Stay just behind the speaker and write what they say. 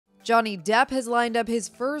Johnny Depp has lined up his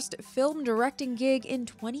first film directing gig in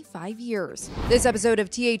 25 years. This episode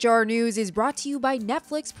of THR News is brought to you by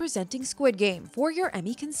Netflix presenting Squid Game for your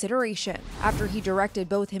Emmy consideration. After he directed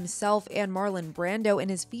both himself and Marlon Brando in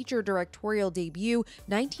his feature directorial debut,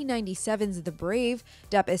 1997's The Brave,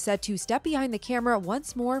 Depp is set to step behind the camera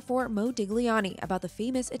once more for Modigliani about the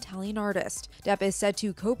famous Italian artist. Depp is set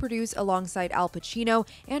to co-produce alongside Al Pacino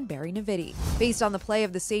and Navidi. Based on the play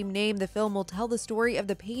of the same name, the film will tell the story of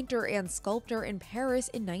the painter and sculptor in Paris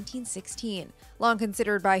in 1916. Long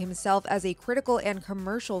considered by himself as a critical and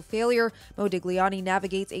commercial failure, Modigliani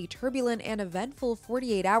navigates a turbulent and eventful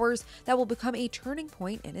 48 hours that will become a turning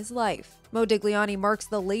point in his life. Modigliani marks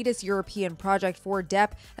the latest European project for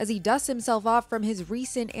Depp as he dusts himself off from his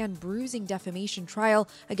recent and bruising defamation trial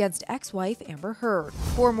against ex-wife Amber Heard.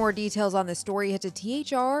 For more details on this story, head to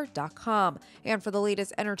THR.com. And for the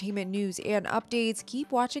latest entertainment news and updates,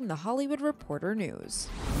 keep watching The Hollywood Reporter News.